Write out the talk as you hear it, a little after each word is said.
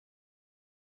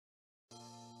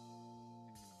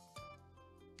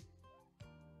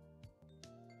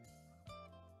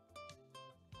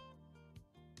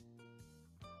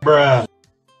Bruh.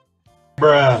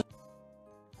 Bruh.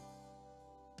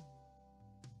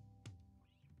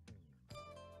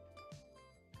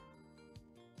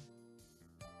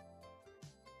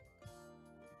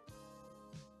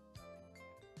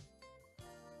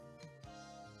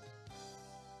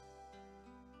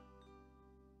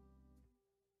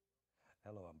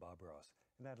 Hello, I'm Bob Ross,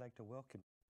 and I'd like to welcome.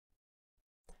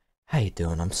 How you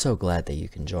doing? I'm so glad that you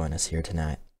can join us here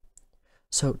tonight.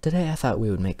 So today I thought we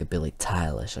would make a Billy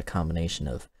Tylish, a combination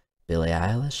of Billie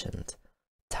Eilish and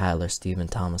Tyler Stephen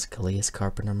Thomas Calais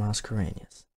Carpenter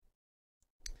Mascarenas.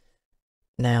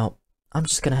 Now, I'm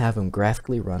just going to have him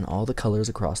graphically run all the colors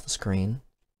across the screen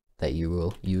that you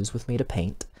will use with me to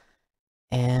paint,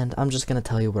 and I'm just going to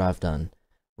tell you what I've done.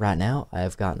 Right now,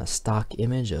 I've gotten a stock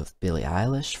image of Billie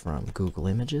Eilish from Google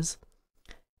Images,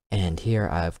 and here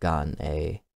I've gotten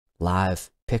a live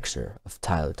picture of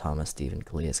Tyler Thomas Stephen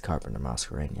Calais Carpenter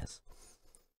Mascarenas.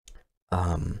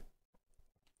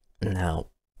 Now,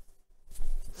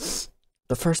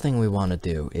 the first thing we want to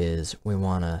do is we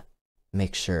want to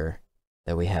make sure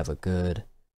that we have a good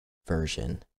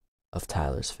version of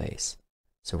Tyler's face.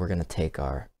 So we're going to take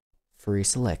our free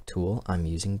select tool. I'm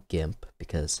using GIMP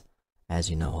because, as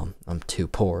you know, I'm too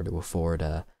poor to afford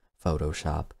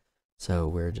Photoshop. So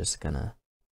we're just going to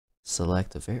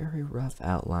select a very rough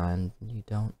outline. You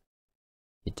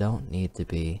don't need to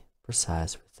be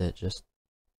precise with it. Just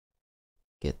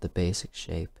get the basic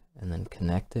shape and then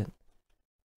connect it.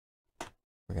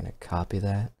 We're gonna copy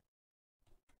that.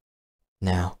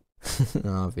 Now,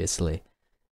 obviously,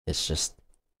 it's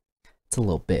a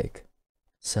little big.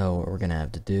 So what we're gonna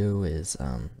have to do is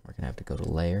we're gonna have to go to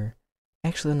layer.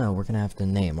 Actually, no, we're gonna have to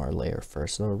name our layer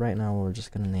first. So right now we're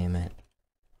just gonna name it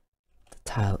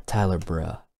Tyler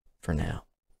Bruh for now.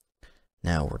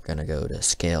 Now we're gonna go to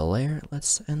scale layer.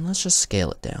 Let's just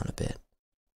scale it down a bit,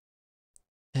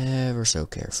 ever so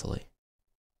carefully.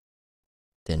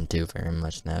 Didn't do very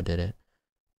much now, did it?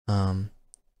 But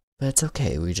it's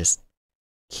okay. We just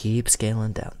keep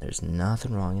scaling down. There's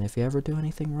nothing wrong, and if you ever do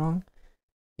anything wrong,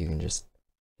 you can just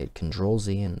hit Control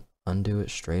Z and undo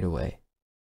it straight away.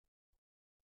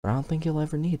 But I don't think you'll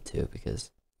ever need to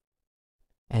because,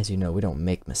 as you know, we don't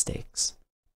make mistakes.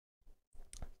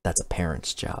 That's a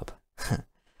parent's job.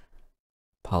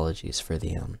 Apologies for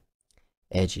the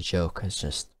edgy joke. I was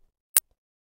just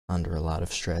under a lot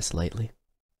of stress lately.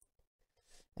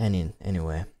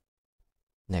 Anyway,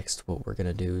 next what we're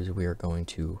gonna do is we are going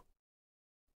to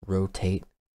rotate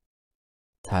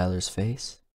Tyler's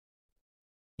face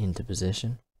into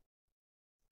position.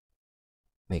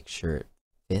 Make sure it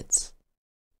fits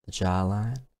the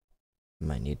jawline. You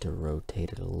might need to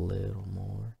rotate it a little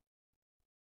more.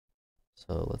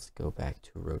 So let's go back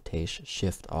to rotation,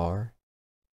 Shift R.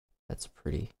 That's a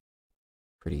pretty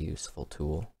useful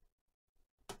tool.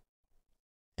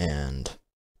 And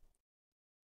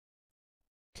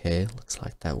okay, looks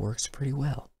like that works pretty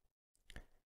well.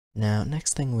 Now,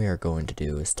 next thing we are going to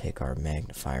do is take our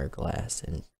magnifier glass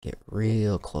and get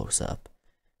real close up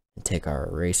and take our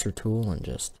eraser tool and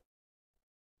just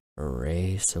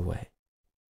erase away.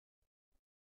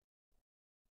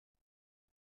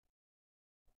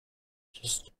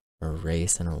 Just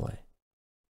erasing away.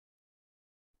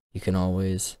 You can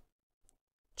always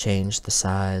change the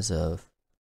size of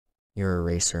your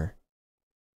eraser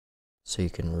so you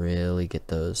can really get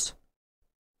those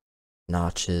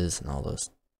notches and all those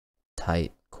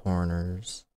tight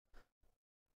corners.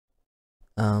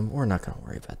 We're not gonna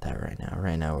worry about that right now.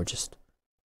 Right now we just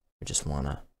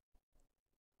wanna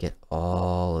get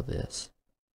all of this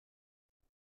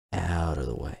out of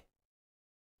the way.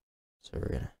 So we're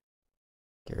gonna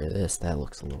get rid of this. That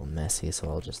looks a little messy, so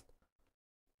I'll just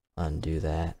undo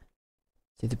that.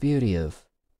 See, the beauty of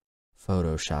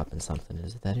Photoshopping something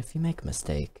is that if you make a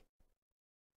mistake,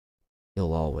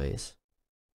 you'll always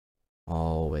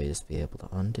be able to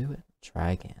undo it,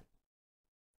 try again.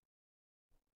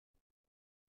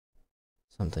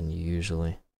 Something you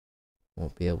usually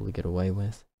won't be able to get away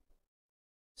with.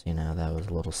 See, now that was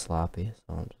a little sloppy, so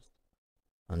I'll just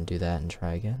undo that and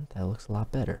try again. That looks a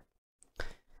lot better.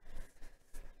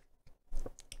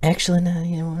 Actually, no,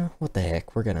 you know what the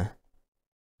heck? We're gonna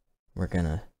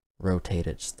rotate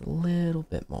it just a little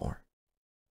bit more.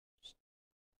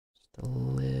 Just a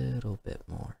little bit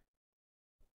more.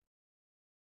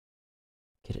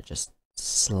 Get it just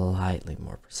slightly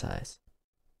more precise.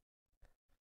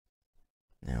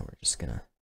 Now we're just gonna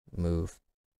move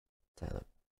that a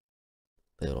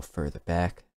little further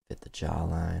back, fit the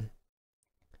jawline.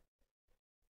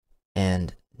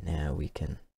 And now we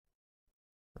can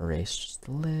erase just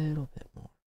a little bit more.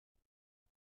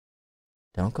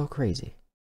 Don't go crazy.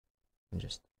 And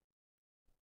just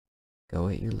Go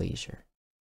at your leisure.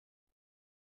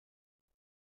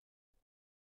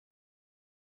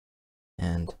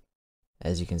 And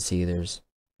as you can see, there's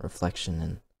reflection in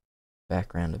the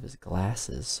background of his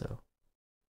glasses, so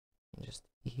you can just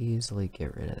easily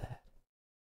get rid of that.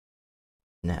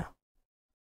 Now,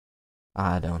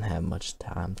 I don't have much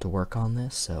time to work on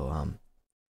this, so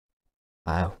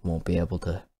I won't be able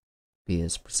to be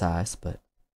as precise, but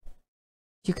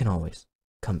you can always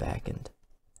come back and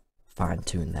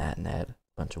fine-tune that and add a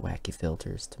bunch of wacky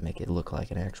filters to make it look like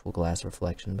an actual glass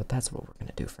reflection, but that's what we're going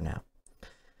to do for now.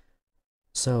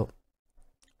 So,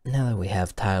 now that we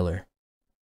have Tyler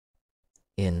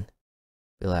in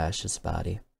Bill Ash's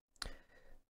body,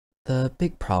 the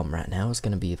big problem right now is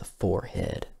going to be the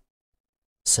forehead.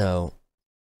 So,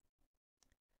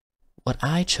 what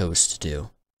I chose to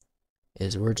do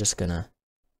is we're just going to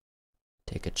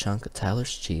take a chunk of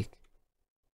Tyler's cheek,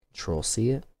 Control-C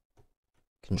it,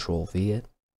 Control-V it,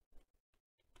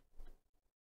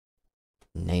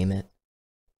 name it,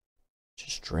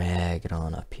 just drag it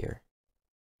on up here.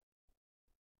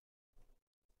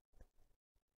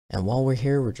 And while we're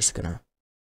here, we're just gonna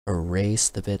erase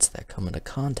the bits that come into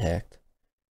contact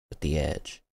with the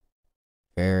edge.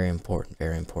 Very important,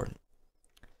 very important.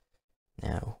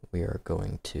 Now we are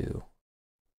going to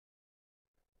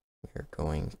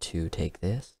take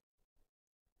this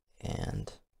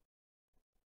and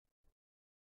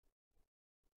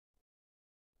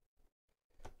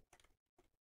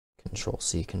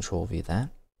Control-C, Control-V that.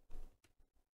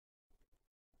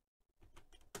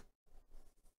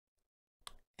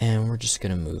 And we're just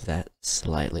going to move that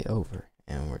slightly over.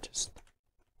 And we're just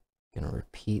going to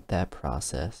repeat that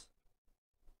process.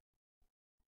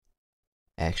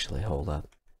 Actually, hold up.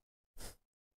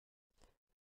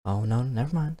 Oh, no,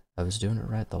 never mind. I was doing it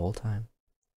right the whole time.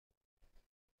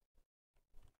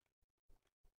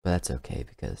 But that's okay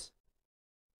because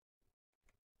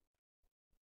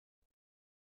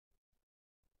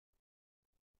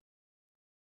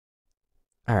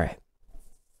alright.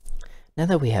 Now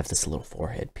that we have this little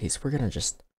forehead piece, we're going to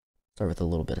just start with a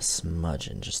little bit of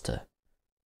smudging just to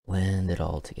blend it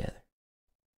all together.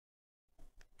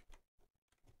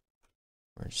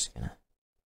 We're just going to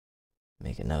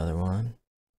make another one.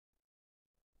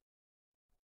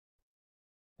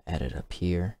 Add it up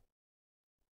here.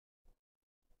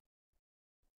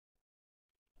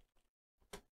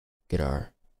 We're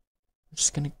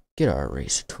just going to get our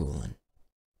eraser tool in.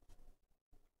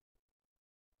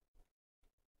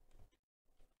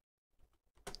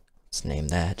 Let's name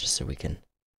that just so we can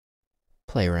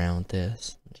play around with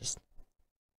this and just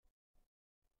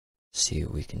see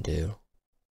what we can do.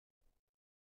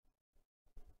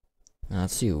 Now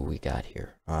let's see what we got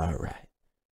here. Alright.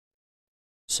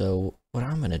 So what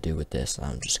I'm going to do with this,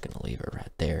 I'm just going to leave it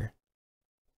right there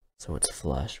so it's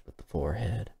flush with the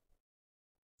forehead.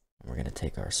 And we're going to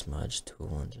take our smudge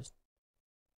tool and just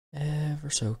ever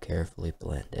so carefully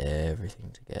blend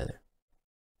everything together.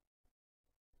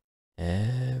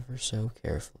 Ever so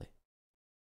carefully.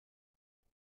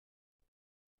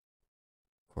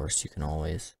 Of course, you can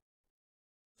always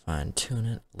fine-tune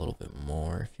it a little bit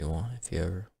more if you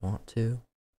ever want to.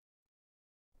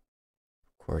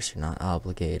 Of course, you're not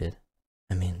obligated.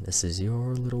 I mean, this is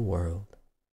your little world.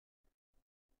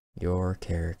 Your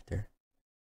character.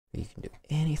 You can do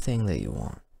anything that you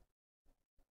want.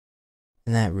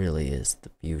 And that really is the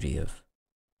beauty of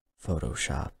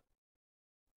Photoshop.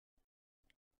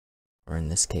 Or in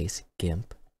this case,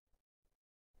 GIMP.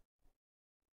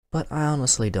 But I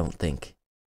honestly don't think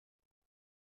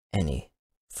any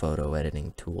photo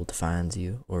editing tool defines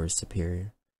you or is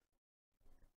superior.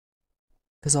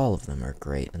 Because all of them are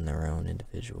great in their own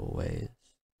individual ways.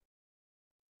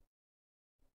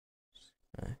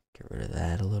 Get rid of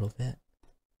that a little bit.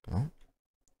 Well,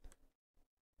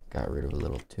 got rid of a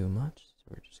little too much, so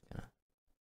we're just gonna...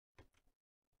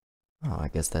 Oh, I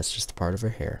guess that's just a part of her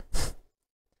hair.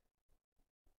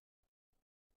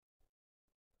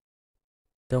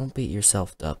 Don't beat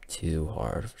yourself up too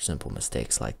hard for simple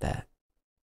mistakes like that.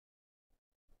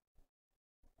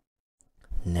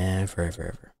 Never, ever,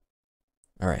 ever.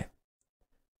 Alright.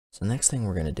 So next thing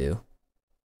we're going to do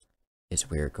is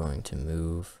we're going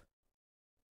to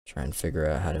try and figure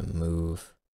out how to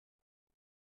move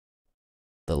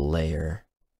the layer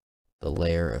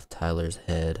of Tyler's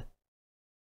head.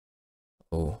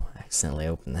 Oh, I accidentally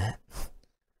opened that.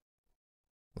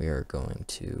 We are going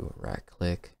to right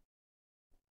click.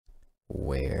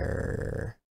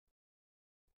 Where?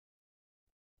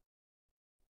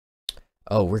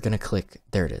 Oh, we're going to click,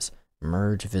 there it is,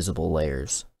 merge visible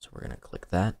layers. So we're going to click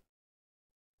that.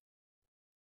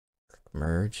 Click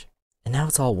merge. And now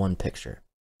it's all one picture.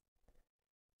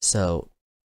 So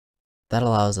that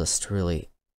allows us to really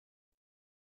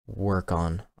work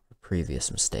on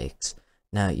previous mistakes.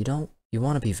 Now you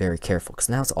want to be very careful because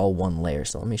now it's all one layer.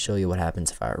 So let me show you what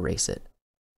happens if I erase it.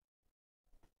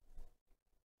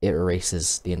 It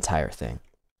erases the entire thing.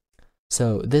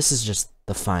 So this is just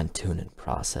the fine-tuning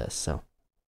process. So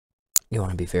you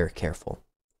want to be very careful.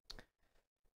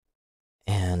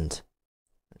 And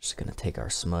I'm just gonna take our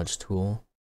smudge tool.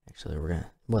 Actually,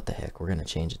 what the heck? We're gonna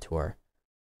change it to our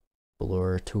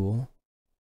blur tool.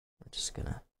 We're just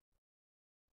gonna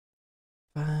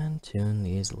fine-tune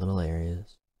these little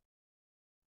areas.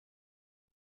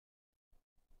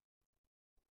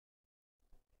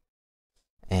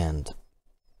 And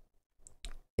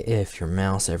if your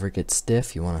mouse ever gets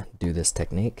stiff, you want to do this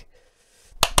technique.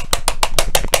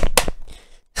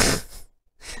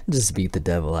 Just beat the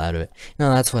devil out of it.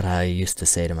 No, that's what I used to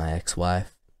say to my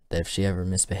ex-wife. That if she ever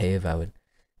misbehaved, I would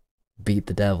beat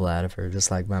the devil out of her,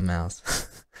 just like my mouse.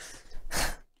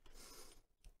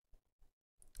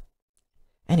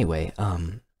 Anyway,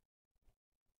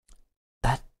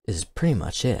 that is pretty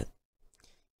much it.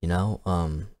 You know,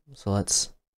 so let's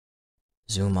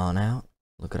zoom on out.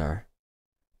 Look at our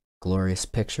glorious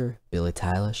picture, Billy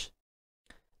Eilish.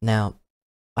 Now,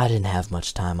 I didn't have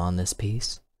much time on this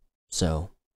piece, so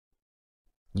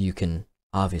you can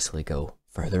obviously go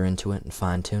further into it and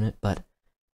fine-tune it, but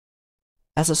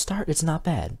as a start, it's not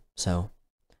bad. So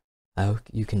I hope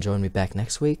you can join me back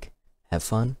next week. Have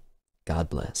fun. God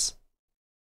bless.